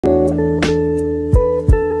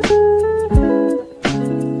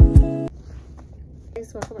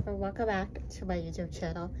welcome back to my YouTube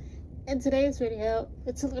channel. In today's video,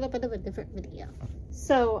 it's a little bit of a different video.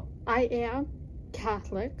 So I am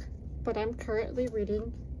Catholic, but I'm currently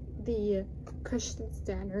reading the Christian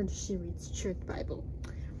Standard She Reads Truth Bible.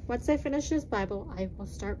 Once I finish this Bible, I will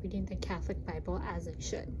start reading the Catholic Bible as I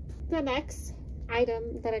should. The next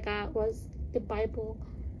item that I got was the Bible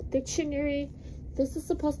dictionary. This is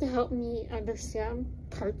supposed to help me understand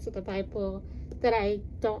parts of the Bible that I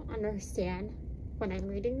don't understand when I'm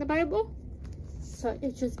reading the Bible. So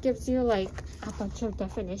it just gives you like a bunch of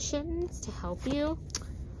definitions to help you,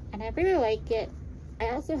 and I really like it. I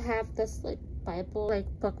also have this like Bible like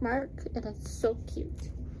bookmark, and it's so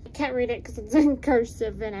cute. I can't read it because it's in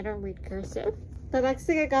cursive and I don't read cursive. The next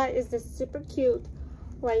thing I got is this super cute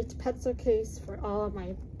white pencil case for all of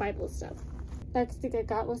my Bible stuff. Next thing I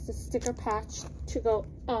got was the sticker patch to go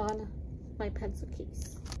on my pencil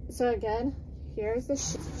case. So again, here's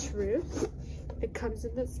the truth. It comes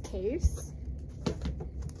in this case.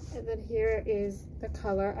 And then here is the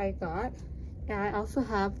color I got. And I also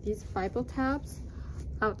have these Bible tabs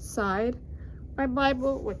outside my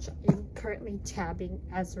Bible, which I'm currently tabbing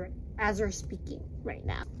as we're speaking right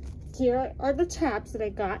now. Here are the tabs that I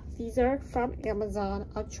got. These are from Amazon.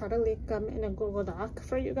 I'll try to link them in a Google Doc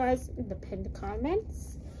for you guys in the pinned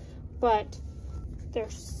comments. But they're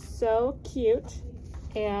so cute,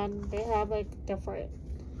 and they have like different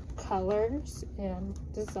colors and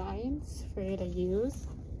designs for you to use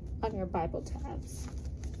on your Bible tabs.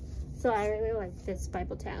 So I really like this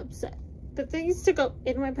Bible tab set. The things to go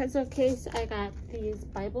in my pencil case, I got these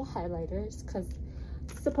Bible highlighters because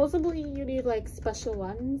supposedly you need like special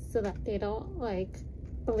ones so that they don't like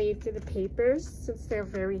bleed through the papers, since they're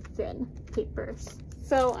very thin papers.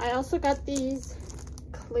 So I also got these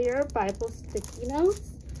clear Bible sticky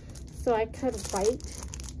notes so I could write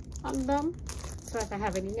on them. So if I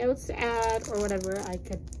have any notes to add or whatever, I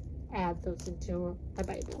could add those into my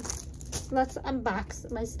Bible. Let's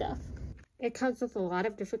unbox my stuff. It comes with a lot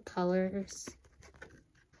of different colors.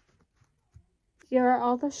 Here are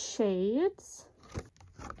all the shades.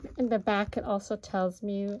 In the back, it also tells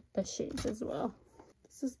me the shades as well.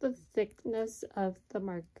 This is the thickness of the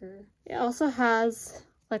marker. It also has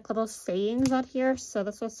like little sayings on here. So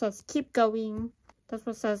this one says, keep going. This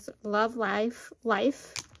one says, love life.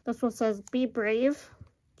 This one says, be brave,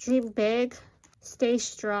 dream big, stay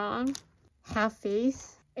strong, have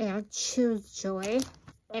faith, and choose joy,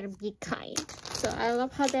 and be kind. So I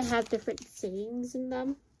love how they have different sayings in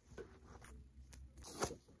them.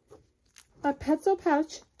 My pencil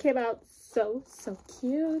pouch came out so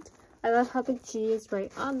cute. I love how the G is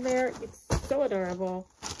right on there. It's so adorable.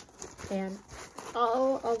 And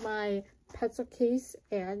all of my pencil case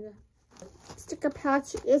and sticker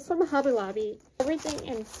patch is from Hobby Lobby. Everything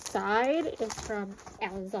inside is from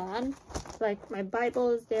Amazon. Like my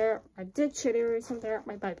Bible is there, my dictionary is from there,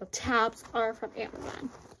 my Bible tabs are from Amazon.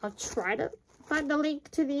 I'll try to find the link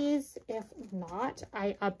to these. If not,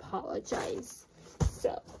 I apologize.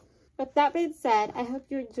 So with that being said, I hope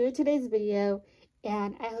you enjoyed today's video,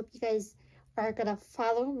 and I hope you guys are gonna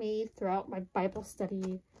follow me throughout my Bible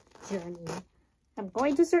study journey. I'm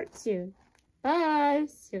going to start soon. Bye!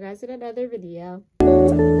 See you guys in another video.